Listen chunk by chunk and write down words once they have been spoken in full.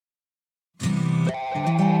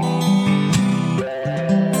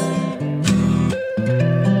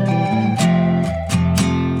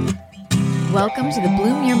Welcome to the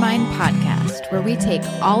Bloom Your Mind podcast, where we take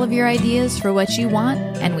all of your ideas for what you want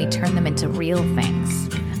and we turn them into real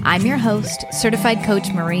things. I'm your host, certified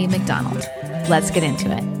coach Marie McDonald. Let's get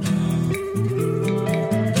into it.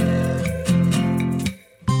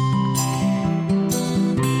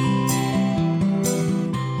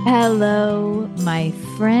 Hello, my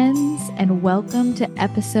friends, and welcome to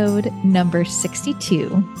episode number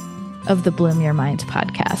 62 of the Bloom Your Mind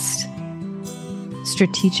podcast.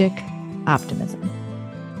 Strategic Optimism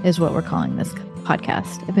is what we're calling this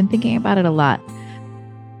podcast. I've been thinking about it a lot.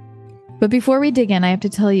 But before we dig in, I have to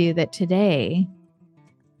tell you that today,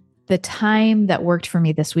 the time that worked for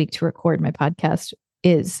me this week to record my podcast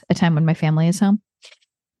is a time when my family is home.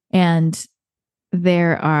 And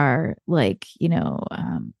there are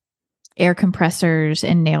air compressors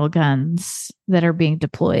and nail guns that are being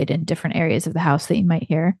deployed in different areas of the house that you might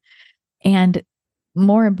hear. And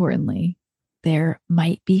more importantly, there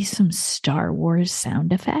might be some Star Wars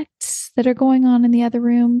sound effects that are going on in the other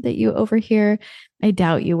room that you overhear. I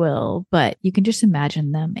doubt you will, but you can just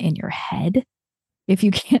imagine them in your head if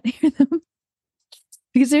you can't hear them.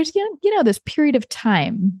 Because there's, this period of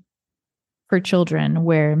time for children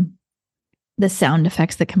where the sound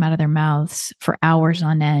effects that come out of their mouths for hours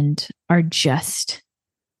on end are just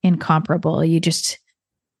incomparable. You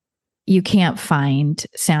can't find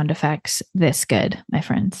sound effects this good, my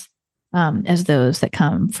friends, as those that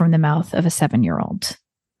come from the mouth of a 7-year-old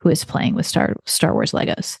who is playing with Star Wars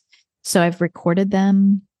Legos. So I've recorded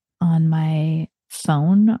them on my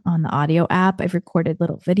phone, on the audio app. I've recorded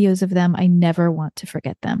little videos of them. I never want to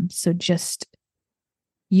forget them. So just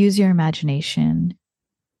use your imagination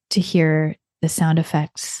to hear the sound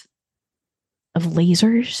effects of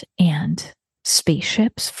lasers and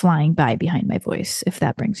spaceships flying by behind my voice, if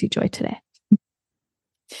that brings you joy today.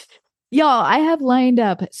 Y'all, I have lined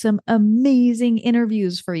up some amazing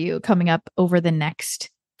interviews for you coming up over the next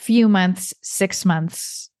few months, 6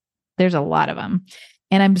 months. There's a lot of them.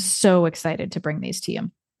 And I'm so excited to bring these to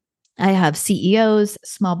you. I have CEOs,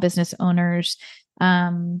 small business owners,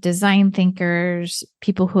 design thinkers,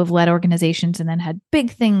 people who have led organizations and then had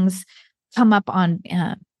big things come up on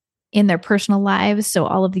in their personal lives. So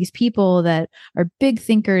all of these people that are big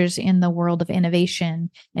thinkers in the world of innovation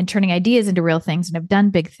and turning ideas into real things and have done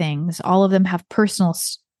big things, all of them have personal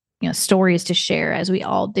stories to share, as we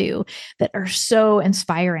all do, that are so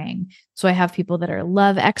inspiring. So I have people that are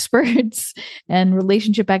love experts and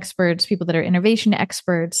relationship experts, people that are innovation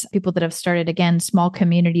experts, people that have started, again, small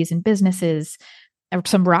communities and businesses,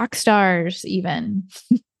 some rock stars even.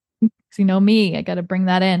 You know me, I got to bring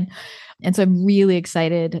that in. And so I'm really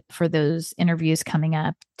excited for those interviews coming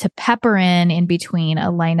up to pepper in between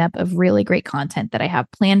a lineup of really great content that I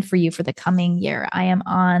have planned for you for the coming year. I am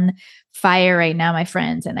on fire right now, my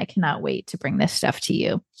friends, and I cannot wait to bring this stuff to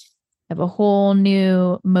you. I have a whole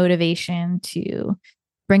new motivation to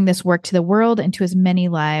bring this work to the world and to as many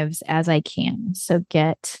lives as I can. So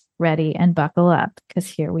get ready and buckle up, because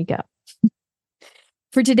here we go.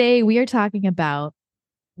 For today, we are talking about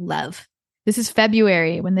love. This is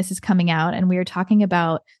February when this is coming out, and we are talking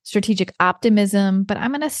about strategic optimism, but I'm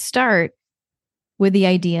going to start with the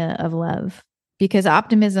idea of love, because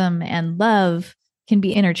optimism and love can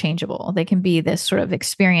be interchangeable. They can be this sort of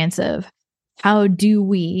experience of how do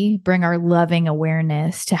we bring our loving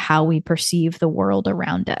awareness to how we perceive the world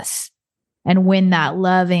around us. And when that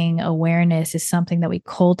loving awareness is something that we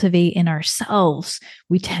cultivate in ourselves,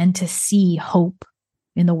 we tend to see hope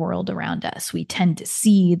in the world around us. We tend to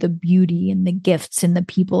see the beauty and the gifts in the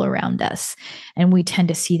people around us. And we tend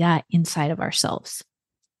to see that inside of ourselves.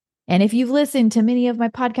 And if you've listened to many of my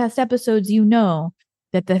podcast episodes, you know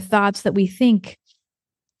that the thoughts that we think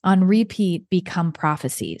on repeat become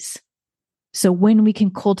prophecies. So when we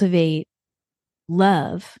can cultivate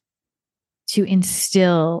love to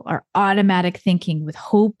instill our automatic thinking with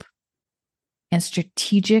hope and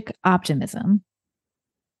strategic optimism,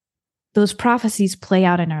 those prophecies play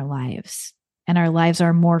out in our lives, and our lives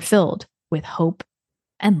are more filled with hope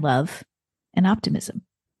and love and optimism.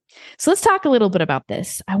 So let's talk a little bit about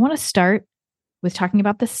this. I want to start with talking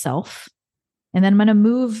about the self, and then I'm going to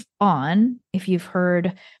move on. If you've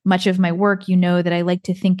heard much of my work, you know that I like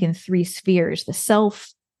to think in 3 spheres: the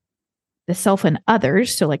self and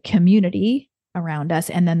others, so like community around us,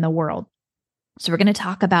 and then the world. So we're going to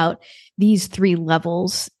talk about these 3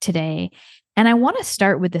 levels today. And I want to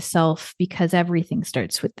start with the self because everything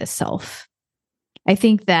starts with the self. I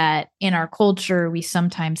think that in our culture, we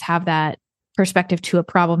sometimes have that perspective to a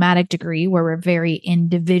problematic degree where we're very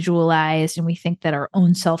individualized and we think that our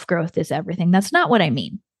own self-growth is everything. That's not what I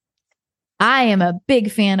mean. I am a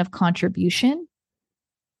big fan of contribution,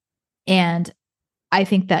 and I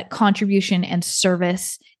think that contribution and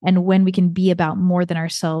service, and when we can be about more than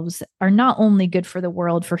ourselves, are not only good for the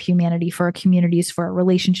world, for humanity, for our communities, for our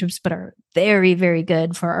relationships, but are very, very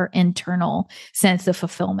good for our internal sense of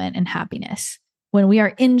fulfillment and happiness. When we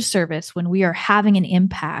are in service, when we are having an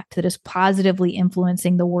impact that is positively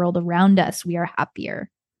influencing the world around us, we are happier.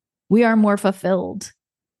 We are more fulfilled.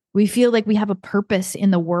 We feel like we have a purpose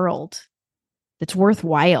in the world that's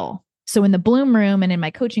worthwhile. So in the Bloom Room and in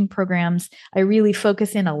my coaching programs, I really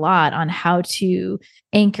focus in a lot on how to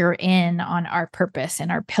anchor in on our purpose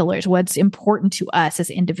and our pillars, what's important to us as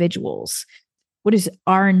individuals. What is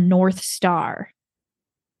our North Star?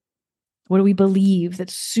 What do we believe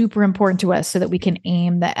that's super important to us so that we can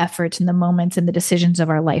aim the efforts and the moments and the decisions of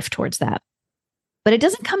our life towards that? But it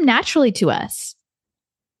doesn't come naturally to us,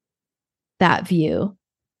 that view,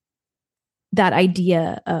 that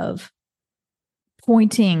idea of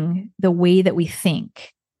pointing the way that we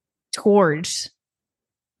think towards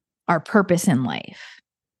our purpose in life,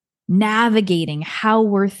 navigating how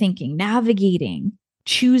we're thinking,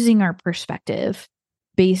 choosing our perspective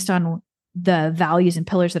based on the values and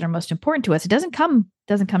pillars that are most important to us. It doesn't come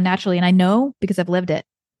naturally. And I know because I've lived it.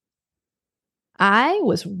 I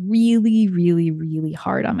was really, really, really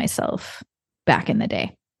hard on myself back in the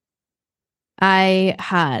day. I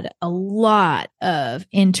had a lot of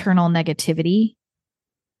internal negativity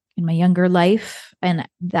in my younger life, and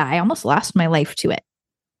that I almost lost my life to it.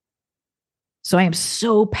 So I am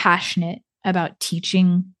so passionate about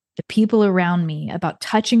teaching the people around me, about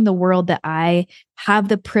touching the world that I have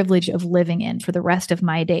the privilege of living in for the rest of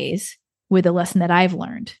my days with a lesson that I've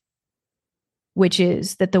learned, which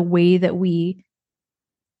is that the way that we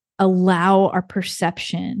allow our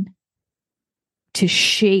perception to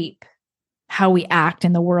shape how we act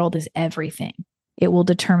in the world is everything. It will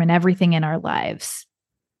determine everything in our lives.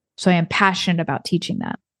 So I am passionate about teaching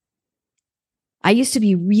that. I used to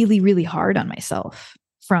be really, really hard on myself,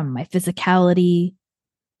 from my physicality,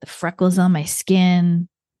 the freckles on my skin,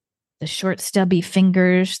 the short stubby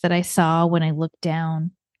fingers that I saw when I looked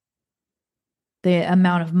down, the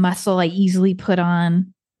amount of muscle I easily put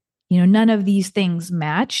on. None of these things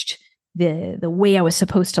matched the way I was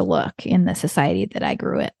supposed to look in the society that I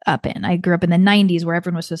grew up in. I grew up in the 90s where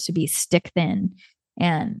everyone was supposed to be stick thin,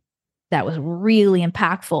 and that was really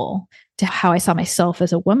impactful to how I saw myself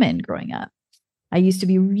as a woman growing up. I used to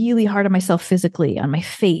be really hard on myself physically, on my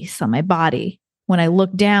face, on my body. When I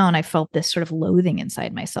looked down, I felt this sort of loathing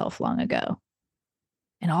inside myself long ago.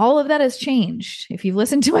 And all of that has changed. If you've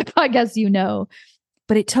listened to my podcast, you know,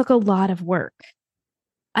 but it took a lot of work.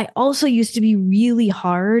 I also used to be really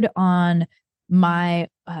hard on my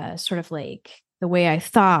sort of like the way I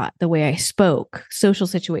thought, the way I spoke, social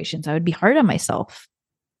situations. I would be hard on myself.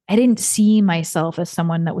 I didn't see myself as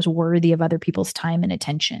someone that was worthy of other people's time and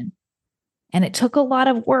attention. And it took a lot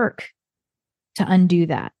of work to undo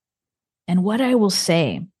that. And what I will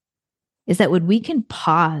say is that when we can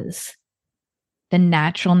pause the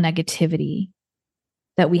natural negativity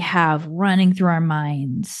that we have running through our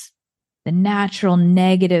minds, the natural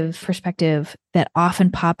negative perspective that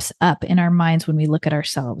often pops up in our minds when we look at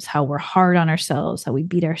ourselves, how we're hard on ourselves, how we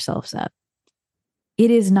beat ourselves up,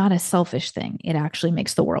 it is not a selfish thing. It actually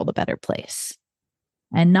makes the world a better place.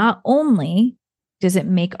 And not only does it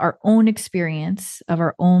make our own experience of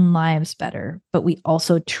our own lives better, but we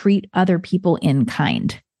also treat other people in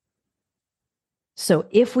kind. So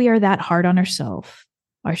if we are that hard on ourselves,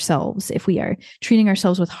 if we are treating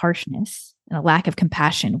ourselves with harshness and a lack of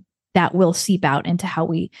compassion, that will seep out into how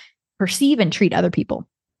we perceive and treat other people.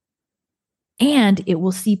 And it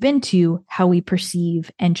will seep into how we perceive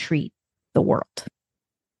and treat the world.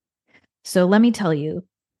 So let me tell you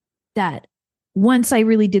that once I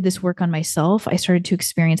really did this work on myself, I started to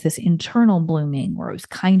experience this internal blooming where I was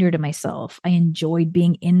kinder to myself. I enjoyed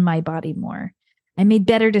being in my body more. I made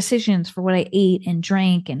better decisions for what I ate and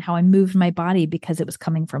drank and how I moved my body because it was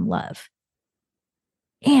coming from love.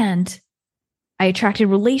 And I attracted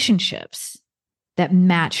relationships that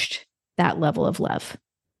matched that level of love.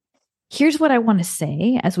 Here's what I want to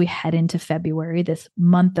say as we head into February, this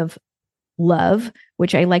month of love,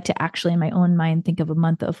 which I like to actually in my own mind think of a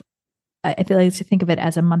month of, I feel like to think of it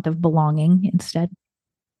as a month of belonging instead.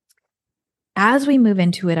 As we move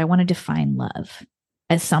into it, I want to define love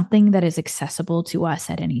as something that is accessible to us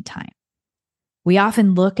at any time. We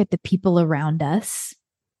often look at the people around us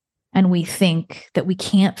and we think that we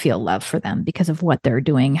can't feel love for them because of what they're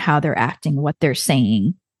doing, how they're acting, what they're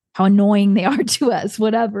saying, how annoying they are to us,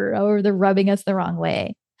 whatever, or they're rubbing us the wrong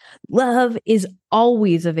way. Love is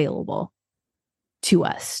always available to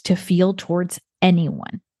us to feel towards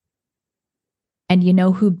anyone. And you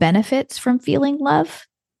know who benefits from feeling love?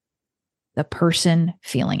 the person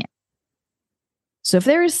feeling it. So if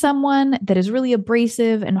there is someone that is really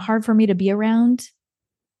abrasive and hard for me to be around,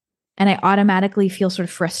 and I automatically feel sort of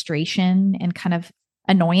frustration and kind of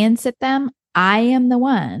annoyance at them, I am the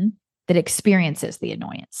one that experiences the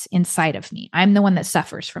annoyance inside of me. I'm the one that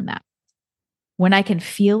suffers from that. When I can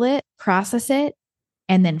feel it, process it,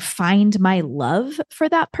 and then find my love for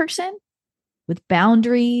that person with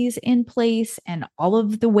boundaries in place and all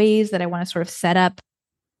of the ways that I want to sort of set up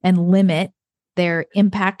and limit their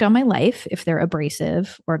impact on my life if they're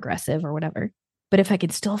abrasive or aggressive or whatever. But if I can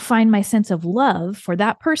still find my sense of love for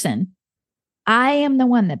that person, I am the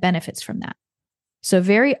one that benefits from that. So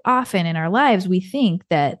very often in our lives, we think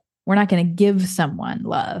that we're not going to give someone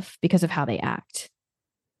love because of how they act.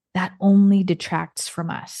 That only detracts from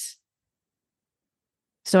us.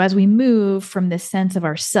 So as we move from this sense of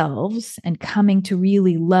ourselves and coming to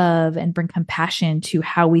really love and bring compassion to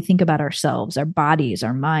how we think about ourselves, our bodies,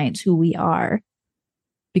 our minds, who we are,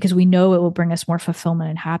 because we know it will bring us more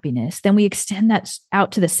fulfillment and happiness, then we extend that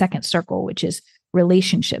out to the second circle, which is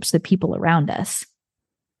relationships, the people around us.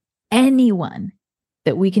 Anyone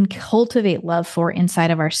that we can cultivate love for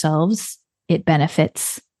inside of ourselves, it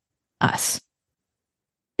benefits us.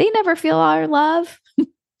 They never feel our love.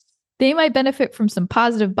 They might benefit from some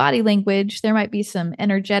positive body language. There might be some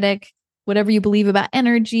energetic, whatever you believe about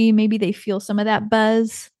energy. Maybe they feel some of that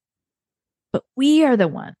buzz. But we are the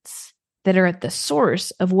ones that are at the source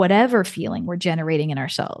of whatever feeling we're generating in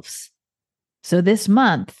ourselves. So this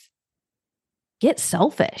month, get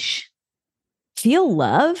selfish. Feel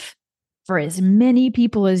love for as many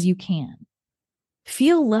people as you can.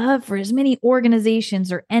 Feel love for as many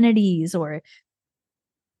organizations or entities or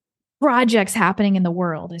projects happening in the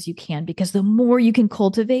world as you can, because the more you can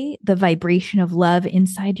cultivate the vibration of love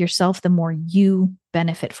inside yourself, the more you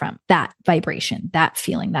benefit from that vibration, that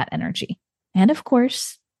feeling, that energy. And of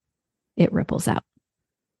course, it ripples out.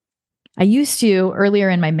 I used to, earlier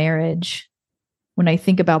in my marriage, when I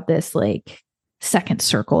think about this like second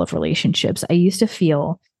circle of relationships, I used to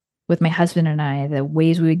feel with my husband and I, the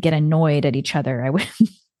ways we would get annoyed at each other, I would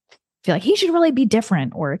feel like he should really be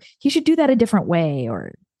different, or he should do that a different way,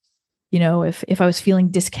 or you know, if I was feeling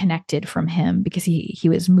disconnected from him because he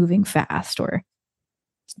was moving fast or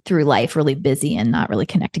through life really busy and not really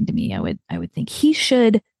connecting to me, I would think he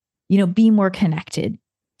should, you know, be more connected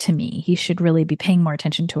to me. He should really be paying more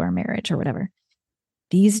attention to our marriage or whatever.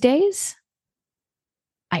 These days,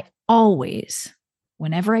 I always,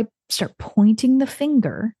 whenever I start pointing the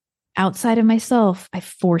finger outside of myself, I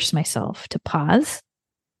force myself to pause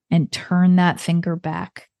and turn that finger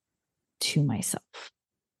back to myself.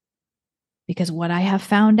 Because what I have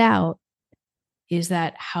found out is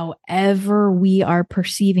that however we are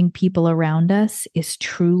perceiving people around us is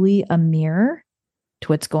truly a mirror to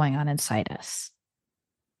what's going on inside us.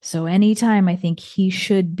 So anytime I think he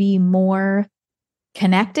should be more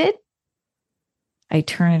connected, I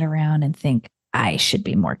turn it around and think I should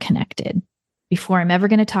be more connected. Before I'm ever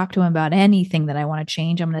going to talk to him about anything that I want to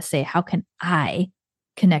change, I'm going to say, how can I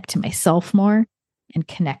connect to myself more and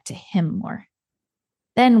connect to him more?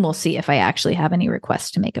 Then we'll see if I actually have any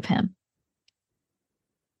requests to make of him.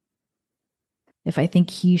 If I think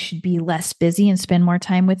he should be less busy and spend more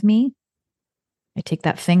time with me, I take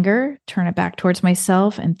that finger, turn it back towards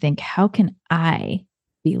myself, and think, how can I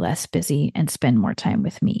be less busy and spend more time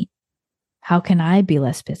with me? How can I be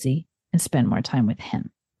less busy and spend more time with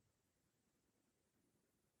him?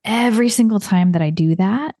 Every single time that I do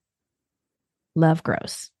that, love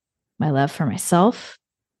grows. My love for myself,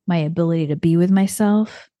 my ability to be with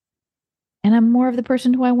myself, and I'm more of the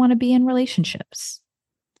person who I want to be in relationships.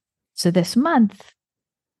 So this month,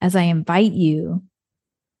 as I invite you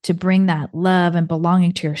to bring that love and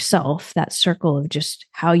belonging to yourself, that circle of just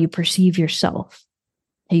how you perceive yourself,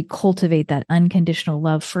 how you cultivate that unconditional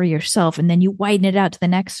love for yourself, and then you widen it out to the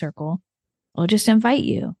next circle, I'll just invite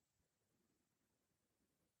you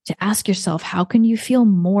to ask yourself, how can you feel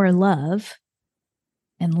more love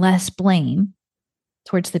and less blame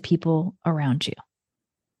towards the people around you?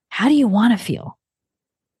 How do you want to feel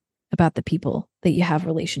about the people that you have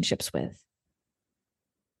relationships with?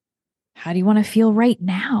 How do you want to feel right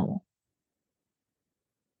now?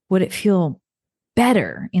 Would it feel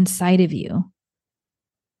better inside of you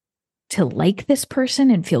to like this person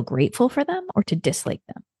and feel grateful for them, or to dislike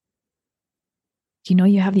them? Do you know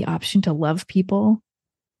you have the option to love people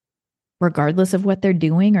regardless of what they're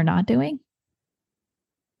doing or not doing?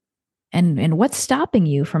 And what's stopping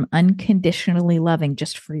you from unconditionally loving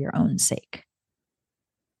just for your own sake?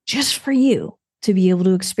 Just for you to be able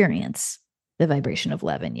to experience the vibration of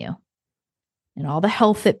love in you and all the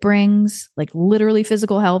health it brings, like literally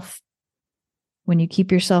physical health, when you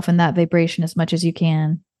keep yourself in that vibration as much as you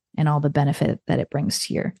can and all the benefit that it brings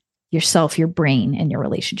to yourself, your brain, and your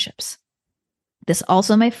relationships. This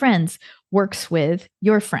also, my friends, works with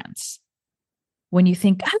your friends. When you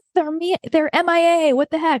think, they're MIA, what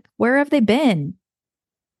the heck? Where have they been?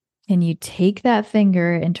 And you take that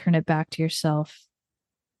finger and turn it back to yourself.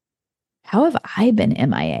 How have I been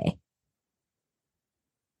MIA?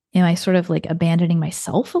 Am I sort of like abandoning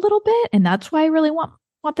myself a little bit? And that's why I really want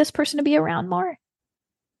this person to be around more.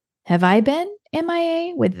 Have I been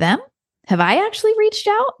MIA with them? Have I actually reached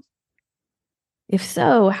out? If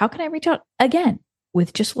so, how can I reach out again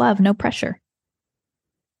with just love, no pressure?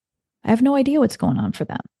 I have no idea what's going on for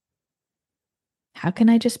them. How can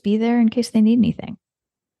I just be there in case they need anything?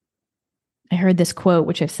 I heard this quote,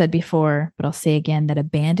 which I've said before, but I'll say again, that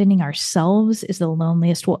abandoning ourselves is the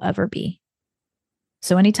loneliest we'll ever be.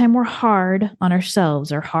 So anytime we're hard on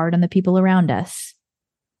ourselves or hard on the people around us,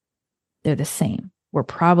 they're the same. We're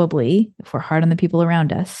probably, if we're hard on the people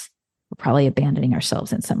around us, we're probably abandoning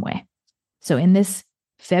ourselves in some way. So in this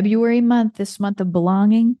February month, this month of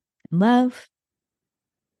belonging and love,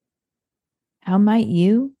 how might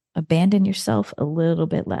you abandon yourself a little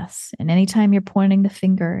bit less? And anytime you're pointing the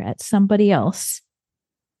finger at somebody else,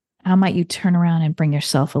 how might you turn around and bring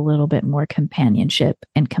yourself a little bit more companionship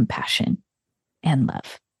and compassion and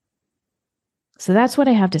love? So that's what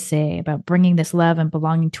I have to say about bringing this love and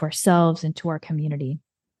belonging to ourselves and to our community.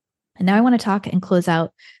 And now I want to talk and close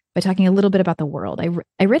out by talking a little bit about the world.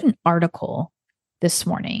 I read an article this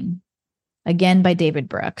morning, again by David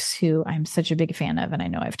Brooks, who I'm such a big fan of, and I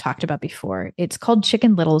know I've talked about before. It's called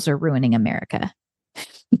Chicken Littles Are Ruining America.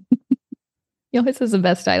 He always has the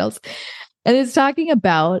best titles. And it's talking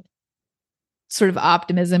about sort of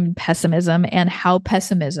optimism and pessimism and how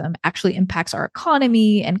pessimism actually impacts our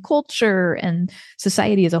economy and culture and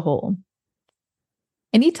society as a whole.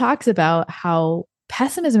 And he talks about how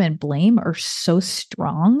pessimism and blame are so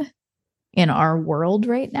strong in our world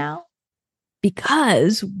right now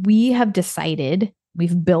because we have decided,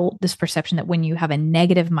 we've built this perception that when you have a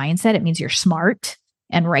negative mindset, it means you're smart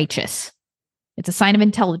and righteous. It's a sign of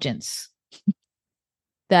intelligence.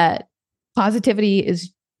 That positivity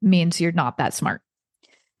means you're not that smart.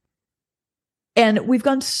 And we've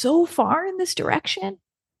gone so far in this direction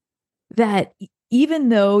that even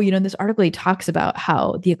though, in this article, he talks about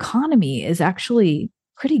how the economy is actually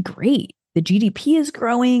pretty great. The GDP is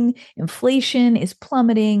growing, inflation is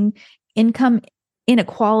plummeting, income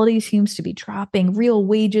inequality seems to be dropping, real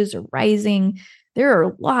wages are rising. There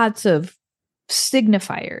are lots of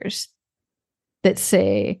signifiers that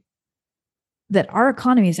say that our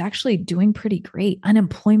economy is actually doing pretty great.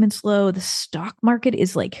 Unemployment's low. The stock market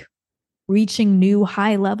is like reaching new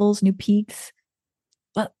high levels, new peaks.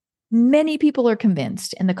 But many people are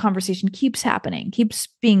convinced, and the conversation keeps happening, keeps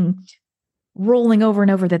being rolling over and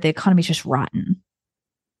over, that the economy is just rotten.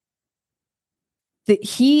 That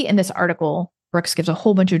he, in this article, Brooks gives a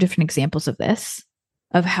whole bunch of different examples of this,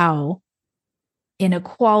 of how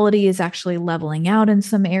inequality is actually leveling out in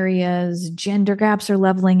some areas, gender gaps are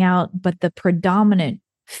leveling out, but the predominant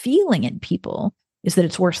feeling in people is that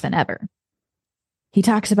it's worse than ever. He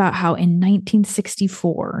talks about how in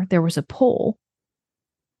 1964, there was a poll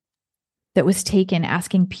that was taken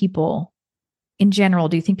asking people, in general,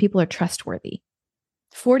 do you think people are trustworthy?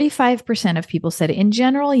 45% of people said, in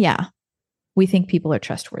general, yeah, we think people are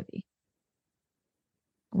trustworthy.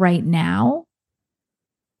 Right now,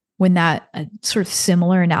 when that sort of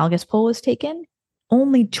similar analogous poll was taken,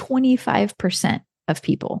 only 25% of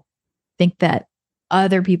people think that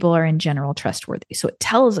other people are in general trustworthy. So it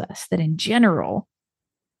tells us that in general,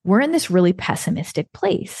 we're in this really pessimistic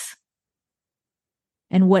place.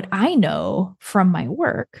 And what I know from my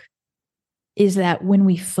work is that when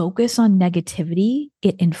we focus on negativity,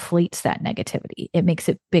 it inflates that negativity. It makes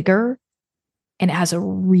it bigger and has a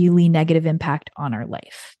really negative impact on our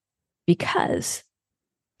life, because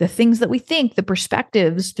the things that we think, the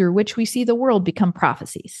perspectives through which we see the world, become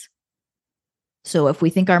prophecies. So if we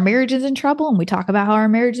think our marriage is in trouble and we talk about how our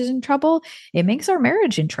marriage is in trouble, it makes our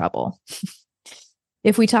marriage in trouble.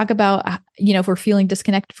 If we talk about, if we're feeling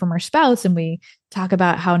disconnected from our spouse and we talk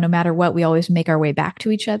about how no matter what, we always make our way back to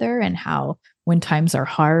each other, and how when times are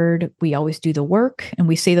hard, we always do the work, and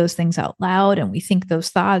we say those things out loud and we think those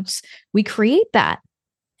thoughts, we create that,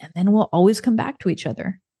 and then we'll always come back to each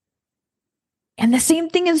other. And the same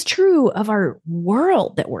thing is true of our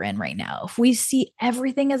world that we're in right now. If we see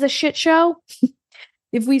everything as a shit show,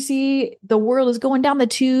 if we see the world is going down the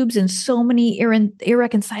tubes and so many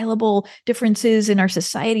irreconcilable differences in our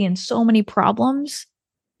society and so many problems,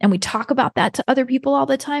 and we talk about that to other people all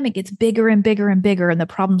the time, it gets bigger and bigger and bigger, and the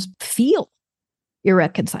problems feel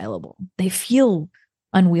irreconcilable. They feel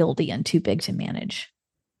unwieldy and too big to manage.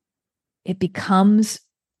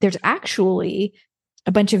 There's actually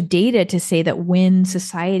a bunch of data to say that when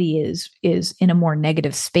society is in a more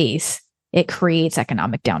negative space, it creates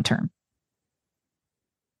economic downturn.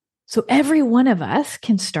 So every one of us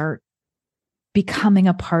can start becoming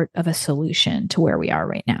a part of a solution to where we are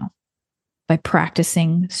right now by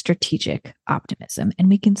practicing strategic optimism. And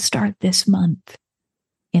we can start this month,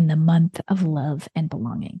 in the month of love and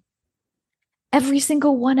belonging. Every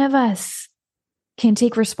single one of us can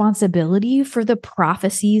take responsibility for the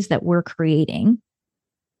prophecies that we're creating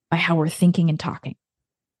by how we're thinking and talking.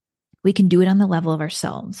 We can do it on the level of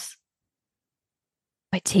ourselves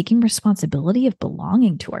by taking responsibility of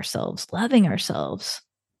belonging to ourselves, loving ourselves.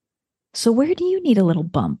 So where do you need a little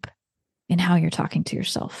bump in how you're talking to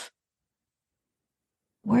yourself?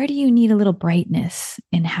 Where do you need a little brightness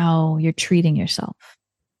in how you're treating yourself?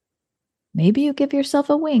 Maybe you give yourself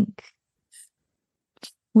a wink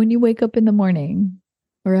when you wake up in the morning,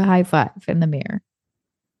 or a high five in the mirror.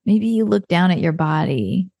 Maybe you look down at your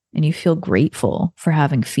body and you feel grateful for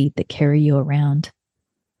having feet that carry you around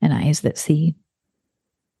and eyes that see.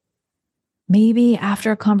 Maybe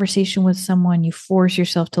after a conversation with someone, you force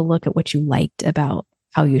yourself to look at what you liked about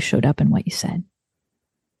how you showed up and what you said.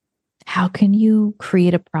 How can you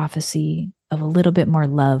create a prophecy of a little bit more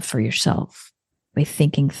love for yourself by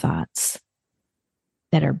thinking thoughts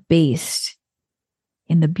that are based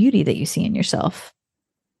in the beauty that you see in yourself?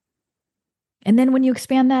 And then when you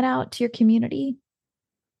expand that out to your community,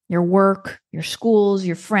 your work, your schools,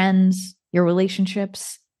 your friends, your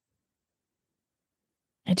relationships,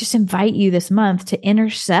 I just invite you this month to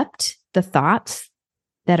intercept the thoughts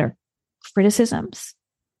that are criticisms.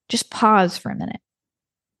 Just pause for a minute.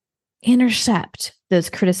 Intercept those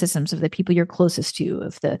criticisms of the people you're closest to,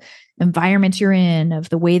 of the environment you're in, of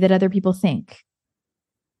the way that other people think.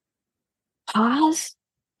 Pause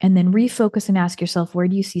and then refocus and ask yourself, where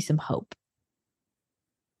do you see some hope?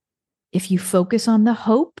 If you focus on the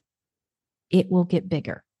hope, it will get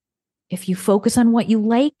bigger. If you focus on what you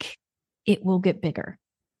like, it will get bigger.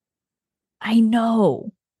 I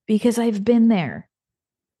know, because I've been there.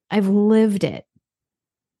 I've lived it.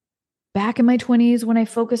 Back in my 20s, when I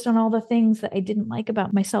focused on all the things that I didn't like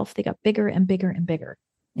about myself, they got bigger and bigger and bigger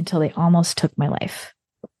until they almost took my life.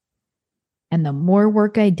 And the more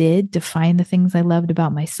work I did to find the things I loved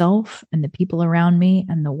about myself and the people around me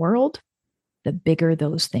and the world, the bigger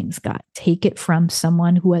those things got. Take it from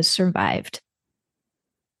someone who has survived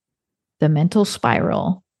the mental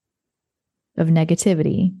spiral of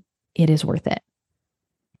negativity. It is worth it.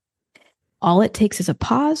 All it takes is a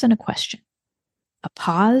pause and a question. A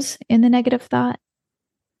pause in the negative thought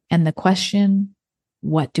and the question,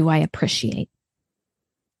 what do I appreciate?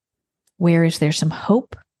 Where is there some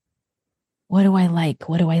hope? What do I like?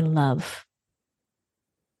 What do I love?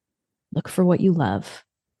 Look for what you love,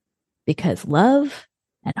 because love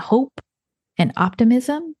and hope and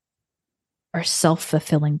optimism are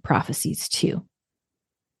self-fulfilling prophecies too.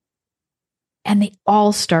 And they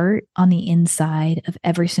all start on the inside of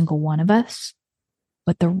every single one of us.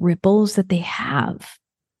 But the ripples that they have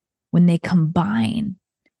when they combine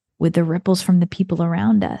with the ripples from the people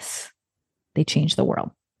around us, they change the world.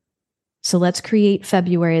 So let's create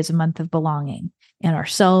February as a month of belonging in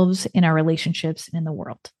ourselves, in our relationships, and in the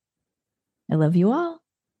world. I love you all,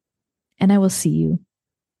 and I will see you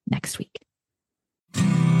next week.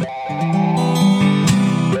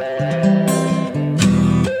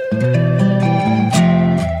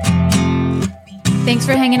 Thanks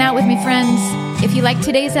for hanging out with me, friends. If you like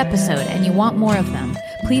today's episode and you want more of them,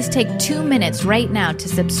 please take 2 minutes right now to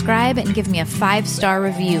subscribe and give me a 5-star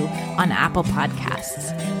review on Apple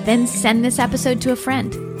Podcasts. Then send this episode to a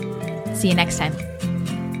friend. See you next time.